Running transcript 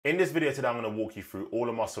In this video today, I'm going to walk you through all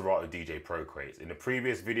of my Serato DJ Pro crates. In the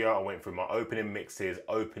previous video, I went through my opening mixes,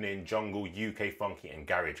 opening, jungle, UK funky and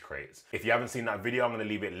garage crates. If you haven't seen that video, I'm going to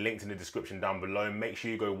leave it linked in the description down below. Make sure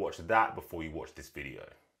you go watch that before you watch this video.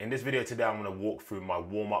 In this video today, I'm going to walk through my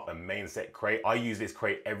warm-up and main set crate. I use this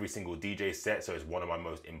crate every single DJ set, so it's one of my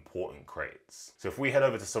most important crates. So if we head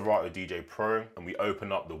over to Serato DJ Pro and we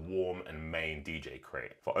open up the warm and main DJ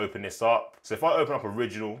crate. If I open this up, so if I open up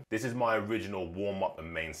original, this is my original warm-up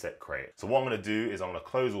and main set crate. So what I'm going to do is I'm going to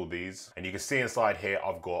close all these, and you can see inside here,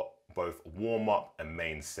 I've got both warm up and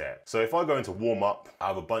main set. So if I go into warm up, I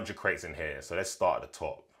have a bunch of crates in here. So let's start at the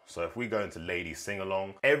top. So if we go into ladies sing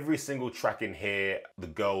along, every single track in here, the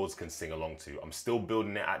girls can sing along to. I'm still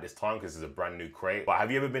building it at this time because it's a brand new crate. But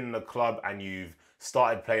have you ever been in a club and you've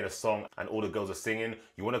started playing a song and all the girls are singing?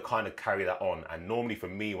 You want to kind of carry that on. And normally for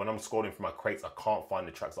me, when I'm scrolling through my crates, I can't find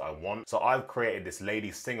the tracks that I want. So I've created this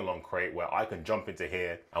ladies sing along crate where I can jump into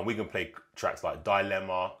here and we can play tracks like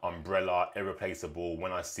Dilemma, Umbrella, Irreplaceable,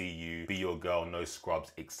 When I See You, Be Your Girl, No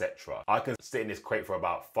Scrubs, etc. I can sit in this crate for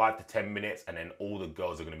about 5 to 10 minutes and then all the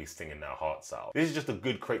girls are going to be singing their hearts out. This is just a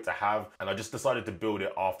good crate to have, and I just decided to build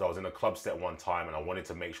it after I was in a club set one time and I wanted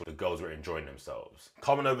to make sure the girls were enjoying themselves.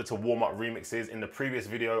 Coming over to warm-up remixes, in the previous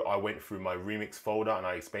video I went through my remix folder and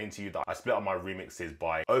I explained to you that I split up my remixes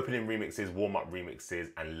by opening remixes, warm-up remixes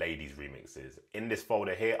and ladies remixes. In this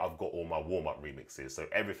folder here, I've got all my warm-up remixes. So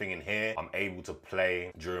everything in here I'm able to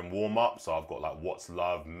play during warm-up. So I've got like What's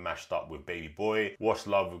Love mashed up with Baby Boy, What's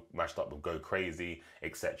Love mashed up with Go Crazy,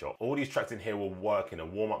 etc. All these tracks in here will work in a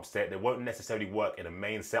warm-up set. They won't necessarily work in a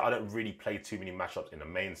main set. I don't really play too many mashups in a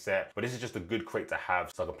main set, but this is just a good crate to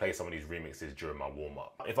have so I can play some of these remixes during my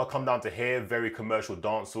warm-up. If I come down to here, very commercial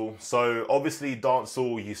dancehall. So obviously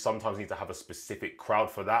dancehall, you sometimes need to have a specific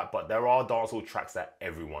crowd for that, but there are dancehall tracks that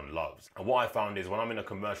everyone loves. And what I found is when I'm in a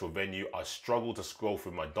commercial venue, I struggle to scroll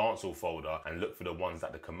through my dancehall folder and look for the ones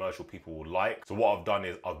that the commercial people will like. So what I've done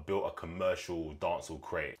is I've built a commercial dancehall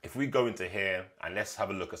crate. If we go into here and let's have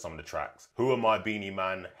a look at some of the tracks. Who Am I, Beanie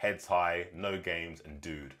Man, Heads High, No Games and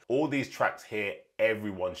Dude. All these tracks here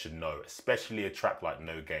everyone should know, especially a track like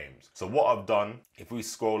No Games. So what I've done, if we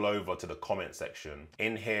scroll over to the comment section,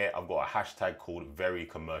 in here I've got a hashtag called Very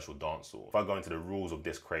Commercial Dancehall. If I go into the rules of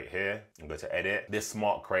this crate here and go to edit, this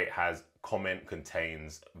smart crate has comment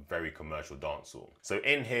contains very commercial dancehall. So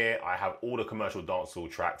in here, I have all the commercial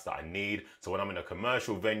dancehall tracks that I need. So when I'm in a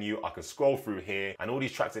commercial venue, I can scroll through here and all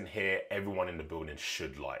these tracks in here, everyone in the building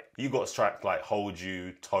should like. You got tracks like Hold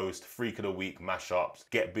You, Toast, Freak of the Week, Mashups,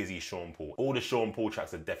 Get Busy, Sean Paul. All the Sean Paul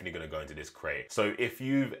tracks are definitely gonna go into this crate. So if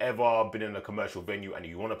you've ever been in a commercial venue and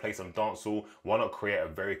you wanna play some dancehall, why not create a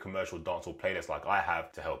very commercial dancehall playlist like I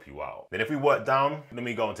have to help you out? Then if we work down, let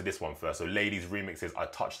me go into this one first. So ladies remixes, I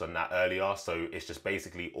touched on that earlier. So it's just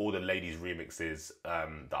basically all the ladies remixes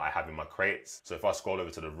that I have in my crates. So if I scroll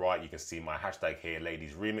over to the right, you can see my hashtag here,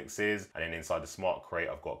 ladies remixes. And then inside the smart crate,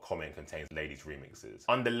 I've got comment contains ladies remixes.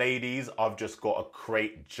 Under ladies, I've just got a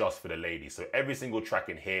crate just for the ladies. So every single track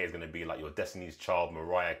in here is going to be like your Destiny's Child,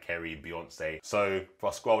 Mariah Carey, Beyonce. So if I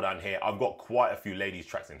scroll down here, I've got quite a few ladies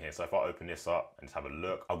tracks in here. So if I open this up and just have a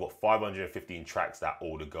look, I've got 515 tracks that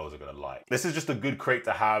all the girls are going to like. This is just a good crate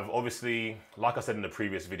to have. Obviously, like I said in the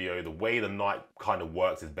previous video, the way the night kind of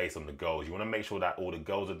works is based on the girls. You want to make sure that all the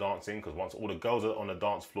girls are dancing, because once all the girls are on the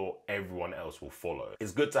dance floor, everyone else will follow.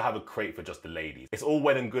 It's good to have a crate for just the ladies. It's all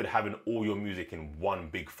well and good having all your music in one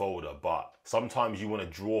big folder, but sometimes you want to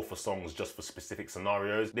draw for songs just for specific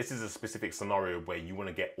scenarios. This is a specific scenario where you want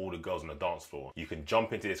to get all the girls on the dance floor. You can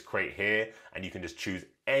jump into this crate here and you can just choose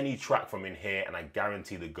any track from in here and I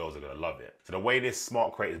guarantee the girls are going to love it. So the way this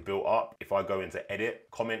smart crate is built up, if I go into edit,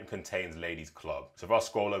 comment contains ladies club. So if I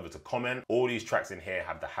scroll over to comment, all these tracks in here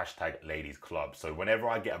have the hashtag ladies club. So whenever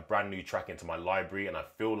I get a brand new track into my library and I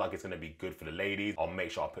feel like it's going to be good for the ladies, I'll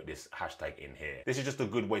make sure I put this hashtag in here. This is just a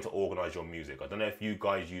good way to organize your music. I don't know if you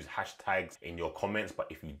guys use hashtags in your comments, but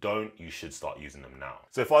if you don't, you should start using them now.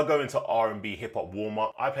 So if I go into R&B hip hop warm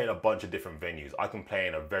up, I play in a bunch of different venues. I can play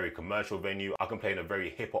in a very commercial venue. I can play in a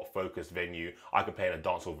very hip hop focused venue. I can play in a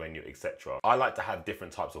dancehall venue, etc. I like to have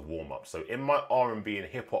different types of warm up. So in my R&B and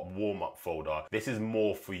hip hop warm up folder, this is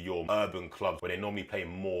more for your urban clubs where they normally play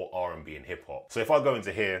more R&B and hip hop. So if I go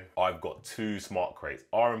into here, I've got two smart crates,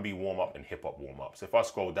 R&B warm up and hip hop warm up. So if I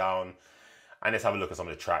scroll down, and let's have a look at some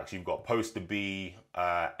of the tracks. You've got Poster B,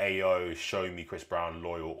 AO, Show Me, Chris Brown,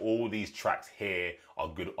 Loyal. All these tracks here are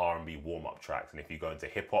good R&B warm-up tracks. And if you go into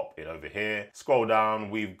hip-hop, it over here. Scroll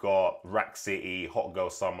down, we've got Rack City, Hot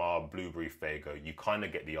Girl Summer, Blueberry Fago. You kind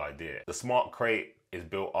of get the idea. The smart crate is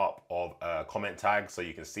built up of comment tags. So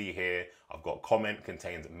you can see here, I've got comment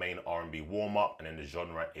contains main R&B warm up, and then the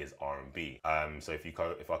genre is R&B. So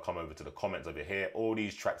if I come over to the comments over here, all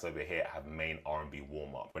these tracks over here have main R&B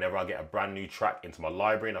warm up. Whenever I get a brand new track into my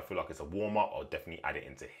library and I feel like it's a warm up, I'll definitely add it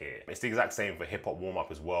into here. It's the exact same for hip hop warm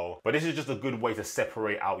up as well. But this is just a good way to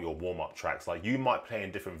separate out your warm up tracks. Like you might play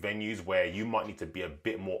in different venues where you might need to be a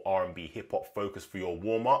bit more R&B hip hop focused for your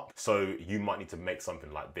warm up. So you might need to make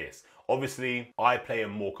something like this. Obviously, I play in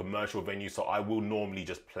more commercial venues, so I will normally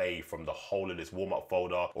just play from the whole of this warm-up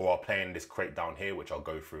folder, or I'll play in this crate down here, which I'll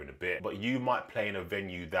go through in a bit. But you might play in a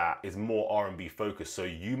venue that is more R&B focused, so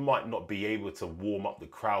you might not be able to warm up the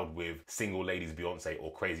crowd with Single Ladies Beyonce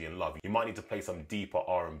or Crazy in Love. You might need to play some deeper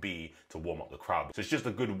R&B to warm up the crowd. So it's just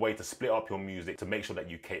a good way to split up your music to make sure that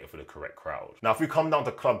you cater for the correct crowd. Now, if we come down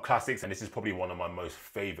to Club Classics, and this is probably one of my most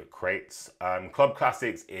favorite crates, Club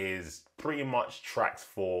Classics is pretty much tracks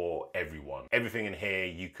for everyone. Everything in here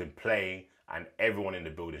you can play and everyone in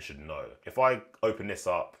the building should know. If I open this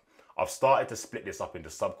up, I've started to split this up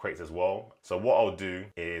into sub crates as well. So what I'll do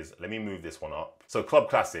is, let me move this one up. So Club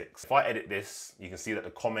Classics, if I edit this, you can see that the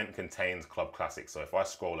comment contains Club Classics. So if I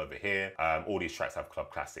scroll over here, all these tracks have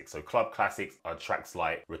Club Classics. So Club Classics are tracks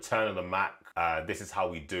like Return of the Mac, This Is How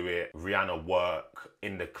We Do It, Rihanna Work,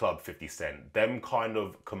 In the Club 50 Cent. Them kind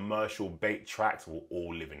of commercial bait tracks will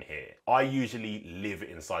all live in here. I usually live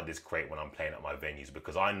inside this crate when I'm playing at my venues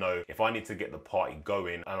because I know if I need to get the party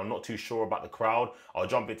going and I'm not too sure about the crowd, I'll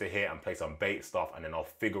jump into here and play some bait stuff, and then I'll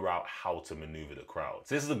figure out how to maneuver the crowd.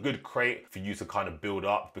 So this is a good crate for you to kind of build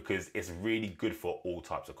up because it's really good for all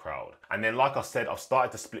types of crowd. And then like I said, I've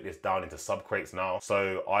started to split this down into sub crates now.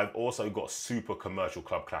 So I've also got super commercial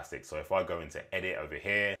Club Classics. So if I go into edit over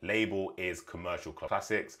here, label is commercial Club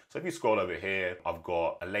Classics. So if you scroll over here, I've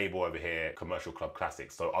got a label over here, commercial Club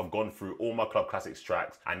Classics. So I've gone through all my Club Classics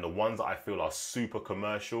tracks, and the ones that I feel are super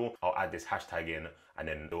commercial, I'll add this hashtag in, and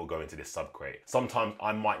then it will go into this sub crate. Sometimes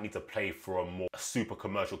I might need to play for a more super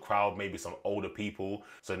commercial crowd, maybe some older people.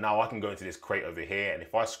 So now I can go into this crate over here, and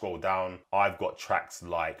if I scroll down, I've got tracks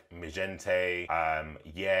like Magente,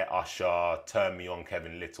 Yeah, Usher, Turn Me On,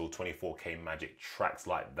 Kevin Little, 24K Magic, tracks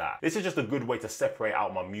like that. This is just a good way to separate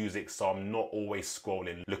out my music so I'm not always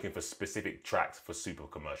scrolling looking for specific tracks for super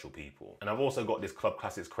commercial people. And I've also got this Club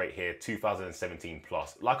Classics crate here, 2017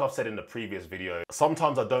 plus. Like I've said in the previous video,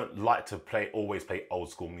 sometimes I don't like to always play old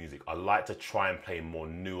school music. I like to try and play more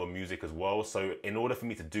newer music as well. So in order for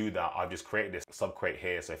me to do that, I've just created this sub crate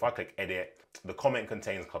here. So if I click edit, the comment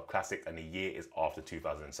contains Club Classics and the year is after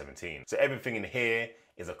 2017. So everything in here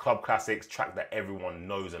is a Club Classics track that everyone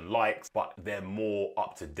knows and likes, but they're more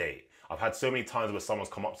up to date. I've had so many times where someone's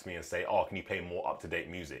come up to me and say, oh, can you play more up-to-date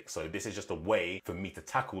music? So this is just a way for me to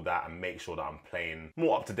tackle that and make sure that I'm playing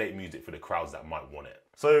more up-to-date music for the crowds that might want it.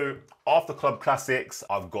 So after Club Classics,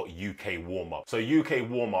 I've got UK warm-up. So UK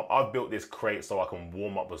warm-up, I've built this crate so I can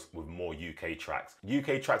warm up with more UK tracks.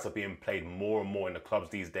 UK tracks are being played more and more in the clubs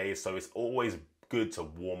these days, so it's always good to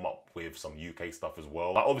warm up with some UK stuff as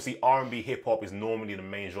well. Like obviously R&B hip hop is normally the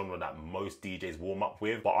main genre that most DJs warm up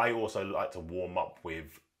with, but I also like to warm up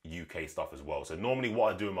with UK stuff as well. So normally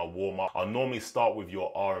what I do in my warm-up, I'll normally start with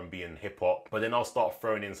your R&B and hip-hop, but then I'll start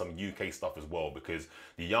throwing in some UK stuff as well, because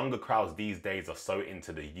the younger crowds these days are so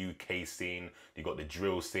into the UK scene. You've got the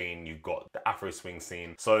drill scene, you've got the Afro swing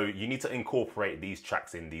scene. So you need to incorporate these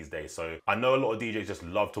tracks in these days. So I know a lot of DJs just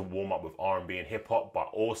love to warm up with R&B and hip-hop, but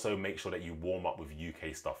also make sure that you warm up with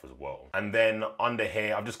UK stuff as well. And then under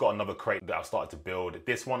here, I've just got another crate that I've started to build.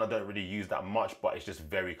 This one I don't really use that much, but it's just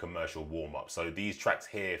very commercial warm-up. So these tracks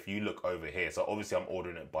here, if you look over here, so obviously I'm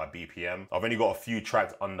ordering it by BPM. I've only got a few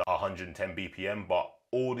tracks under 110 BPM, but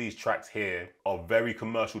all these tracks here are very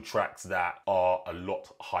commercial tracks that are a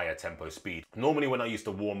lot higher tempo speed. Normally when I used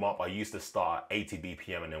to warm up, I used to start at 80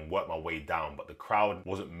 BPM and then work my way down, but the crowd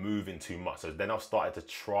wasn't moving too much. So then I've started to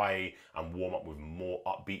try and warm up with more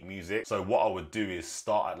upbeat music. So what I would do is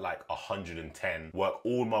start at like 110, work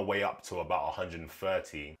all my way up to about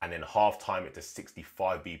 130, and then half time it to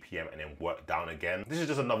 65 BPM and then work down again. This is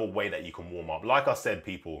just another way that you can warm up. Like I said,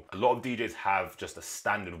 people, a lot of DJs have just a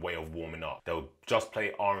standard way of warming up. They'll just play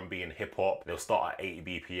R&B and hip hop. They'll start at 80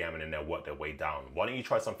 BPM and then they'll work their way down. Why don't you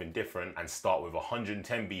try something different and start with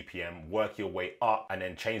 110 BPM, work your way up, and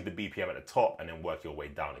then change the BPM at the top and then work your way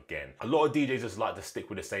down again. A lot of DJs just like to stick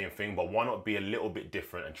with the same thing, but why not be a little bit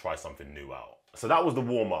different and try something new out? So that was the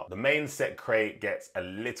warm-up. The main set crate gets a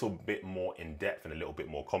little bit more in-depth and a little bit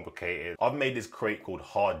more complicated. I've made this crate called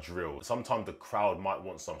hard drill. Sometimes the crowd might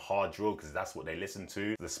want some hard drill because that's what they listen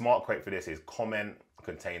to. The smart crate for this is comment,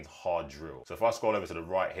 contains hard drill. So if I scroll over to the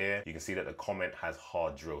right here, you can see that the comment has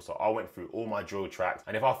hard drill. So I went through all my drill tracks,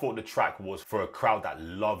 and if I thought the track was for a crowd that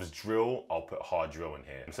loves drill, I'll put hard drill in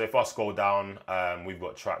here. So if I scroll down, we've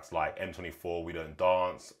got tracks like M24, We Don't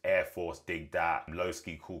Dance, Air Force, Dig That, Low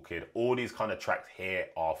Ski, Cool Kid. All these kind of tracks here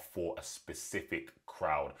are for a specific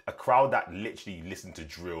crowd. A crowd that literally listen to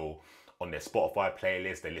drill on their Spotify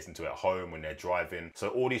playlist, they listen to it at home when they're driving. So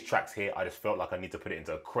all these tracks here, I just felt like I need to put it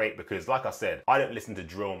into a crate because, like I said, I don't listen to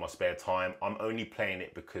drill in my spare time. I'm only playing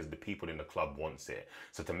it because the people in the club wants it.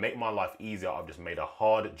 So to make my life easier, I've just made a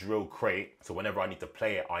hard drill crate. So whenever I need to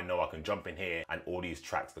play it, I know I can jump in here and all these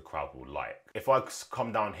tracks the crowd will like. If I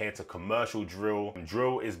come down here to commercial drill,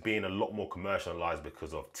 drill is being a lot more commercialized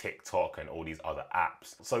because of TikTok and all these other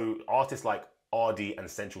apps. So artists like RD and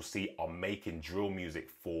Central C are making drill music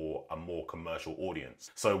for a more commercial audience.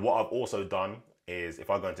 So what I've also done is, if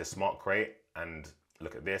I go into Smart Crate and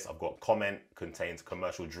look at this, I've got comment contains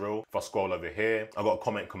commercial drill. If I scroll over here, I've got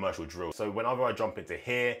comment commercial drill. So whenever I jump into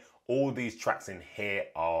here, all these tracks in here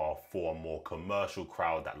are for a more commercial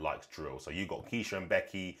crowd that likes drill. So you got Keisha and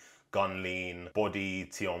Becky, Gun Lean, Body,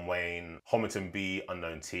 Tion Wayne, Homerton B,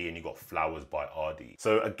 Unknown T, and you got Flowers by RD.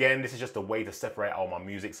 So again, this is just a way to separate out my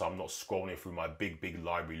music so I'm not scrolling through my big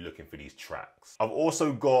library looking for these tracks. I've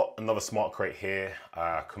also got another Smart Crate here,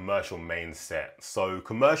 commercial main set. So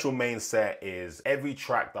commercial main set is every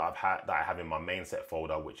track that I have in my main set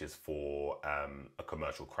folder, which is for a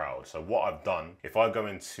commercial crowd. So what I've done, if I go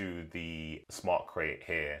into the Smart Crate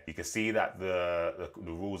here, you can see that the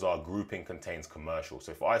rules are grouping contains commercial.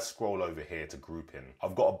 So if I scroll over here to grouping,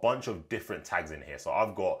 I've got a bunch of different tags in here. So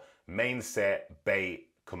I've got main set, bait,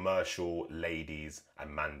 commercial, ladies,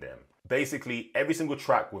 and mandem. Basically, every single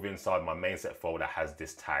track within inside my main set folder has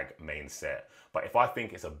this tag main set. But if I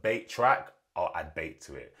think it's a bait track, I'll add bait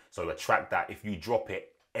to it. So a track that if you drop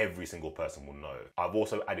it, every single person will know. I've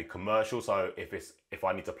also added commercial, so if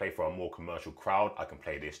I need to play for a more commercial crowd, I can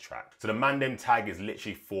play this track. So the Mandem tag is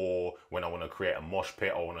literally for when I want to create a mosh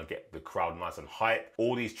pit or want to get the crowd nice and hype.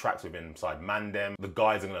 All these tracks within inside Mandem, the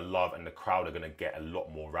guys are going to love and the crowd are going to get a lot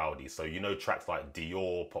more rowdy. So you know tracks like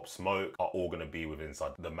Dior, Pop Smoke are all going to be within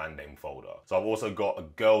inside the Mandem folder. So I've also got a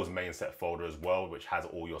girls main set folder as well, which has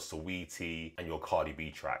all your Saweetie and your Cardi B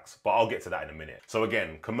tracks. But I'll get to that in a minute. So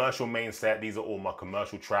again, commercial main set, these are all my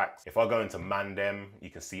commercial tracks. If I go into Mandem,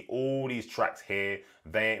 you can see all these tracks here.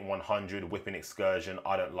 They Ain't 100, Whipping Excursion,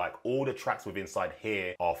 I Don't Like. All the tracks within inside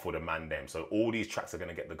here are for the Mandem. So all these tracks are going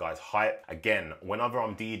to get the guys hype. Again, whenever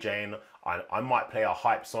I'm DJing, I might play a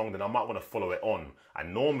hype song, then I might want to follow it on.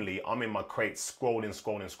 And normally I'm in my crate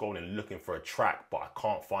scrolling, looking for a track, but I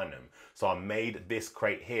can't find them. So I made this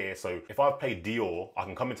crate here. So if I've played Dior, I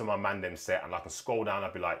can come into my Mandem set and I can scroll down.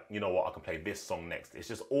 I'll be like, you know what, I can play this song next. It's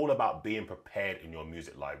just all about being prepared in your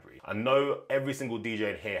music library. I know every single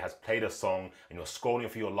DJ in here has played a song and you're scrolling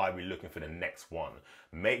through your library looking for the next one.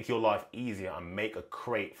 Make your life easier and make a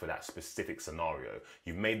crate for that specific scenario.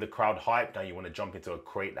 You've made the crowd hype, now you want to jump into a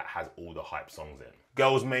crate that has all the hype songs in.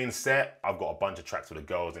 Girls main set, I've got a bunch of tracks for the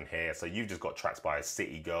girls in here. So you've just got tracks by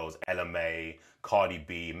City Girls, LMA, Cardi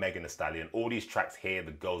B, Megan Thee Stallion. All these tracks here,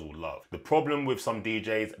 the girls will love. The problem with some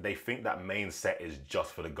DJs, they think that main set is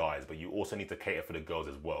just for the guys, but you also need to cater for the girls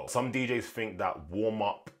as well. Some DJs think that warm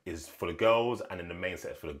up is for the girls and then the main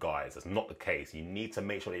set is for the guys. That's not the case. You need to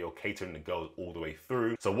make sure that you're catering the girls all the way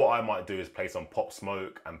through. So what I might do is play some Pop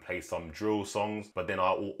Smoke and play some drill songs, but then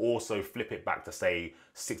I will also flip it back to say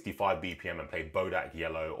 65 BPM and play Bodak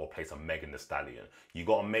Yellow or play some Megan Thee Stallion. You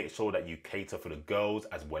gotta make sure that you cater for the girls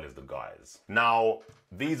as well as the guys. Now,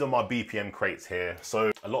 these are my BPM crates here.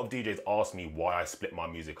 So a lot of DJs ask me why I split my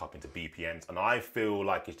music up into BPMs, and I feel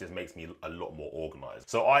like it just makes me a lot more organized.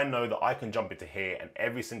 So I know that I can jump into here and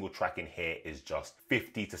every single track in here is just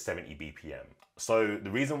 50 to 70 BPM. So the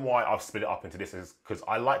reason why I've split it up into this is because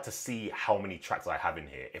I like to see how many tracks I have in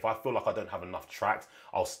here. If I feel like I don't have enough tracks,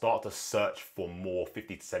 I'll start to search for more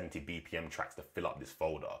 50 to 70 BPM tracks to fill up this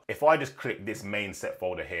folder. If I just click this main set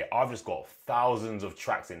folder here, I've just got thousands of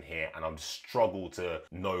tracks in here and I'm struggle to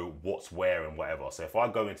know what's where and whatever. So if I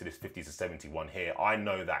go into this 50 to 71 here, I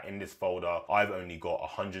know that in this folder, I've only got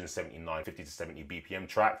 179 50 to 70 BPM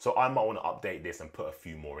tracks. So I might want to update this and put a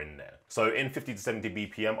few more in there. So in 50 to 70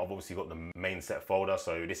 BPM, I've obviously got the main set folder.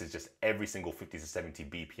 So this is just every single 50 to 70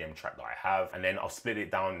 BPM track that I have. And then I've split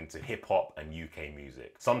it down into hip hop and UK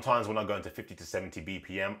music. Sometimes when I go into 50 to 70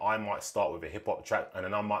 BPM, I might start with a hip hop track and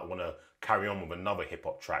then I might want to carry on with another hip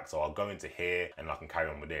hop track. So I'll go into here and I can carry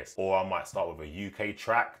on with this. Or I might start with a UK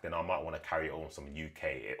track, then I might want to carry it on some UK.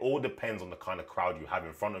 It all depends on the kind of crowd you have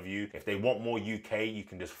in front of you. If they want more UK, you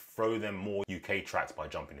can just throw them more UK tracks by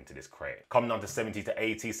jumping into this crate. Come down to 70 to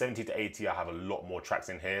 80. 70 to 80, I have a lot more tracks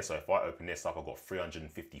in here. So if I open this up, I've got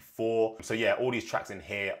 354. So yeah, all these tracks in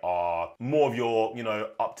here are more of your, you know,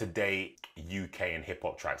 up-to-date UK and hip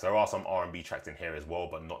hop tracks. There are some R&B tracks in here as well,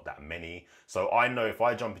 but not that many. So I know if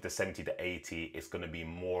I jump into 70 to 80, it's going to be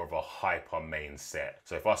more of a hyper main set.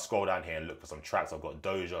 So if I scroll down here and look for some tracks, I've got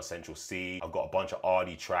Doja, Central C, I've got a bunch of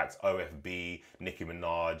RD tracks, OFB, Nicki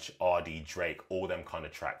Minaj, RD, Drake, all them kind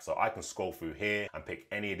of tracks. So I can scroll through here and pick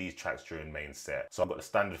any of these tracks during main set. So I've got the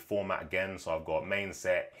standard format again. So I've got main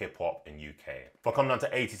set, hip hop, and UK. If I come down to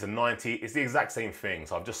 80 to 90, it's the exact same thing.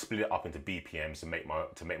 So I've just split it up into BPMs to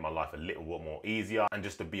make my life a little bit more easier and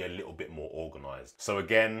just to be a little bit more organized. So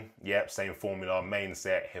again, yep, same formula, main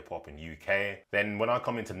set, hip hop, and UK. Then when I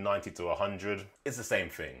come into 90 to 100, it's the same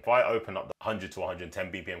thing. If I open up the 100 to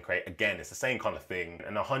 110 BPM crate, again, it's the same kind of thing.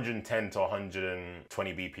 And 110 to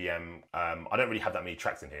 120 BPM, I don't really have that many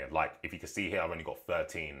tracks in here. Like, if you can see here, I've only got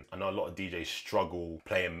 13. I know a lot of DJs struggle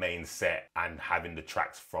playing main set and having the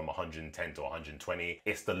tracks from 110 to 120.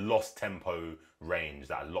 It's the lost tempo range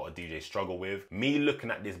that a lot of DJs struggle with. Me looking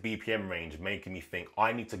at this BPM range making me think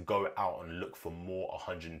I need to go out and look for more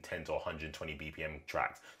 110 to 120 BPM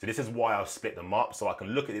tracks. So this is why I've split them up, so I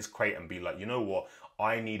can look at this crate and be like, you know what,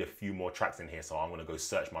 I need a few more tracks in here, so I'm gonna go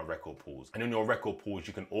search my record pools. And in your record pools,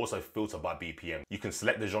 you can also filter by BPM. You can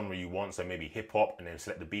select the genre you want, so maybe hip hop, and then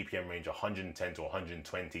select the BPM range 110 to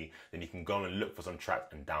 120. Then you can go and look for some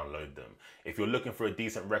tracks and download them. If you're looking for a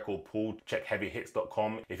decent record pool, check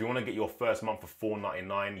heavyhits.com. If you wanna get your first month for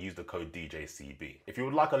 $4.99, use the code DJCB. If you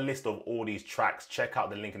would like a list of all these tracks, check out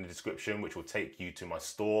the link in the description, which will take you to my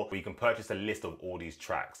store where you can purchase a list of all these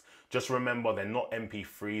tracks. Just remember, they're not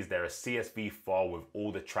MP3s, they're a CSV file with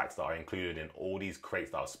all the tracks that are included in all these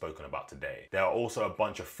crates that I've spoken about today. There are also a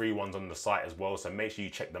bunch of free ones on the site as well, so make sure you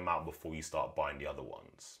check them out before you start buying the other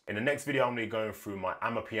ones. In the next video, I'm going to be going through my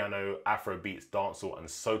Amapiano, Afrobeats, dancehall, and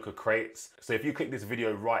soca crates. So if you click this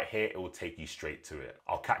video right here, it will take you straight to it.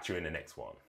 I'll catch you in the next one.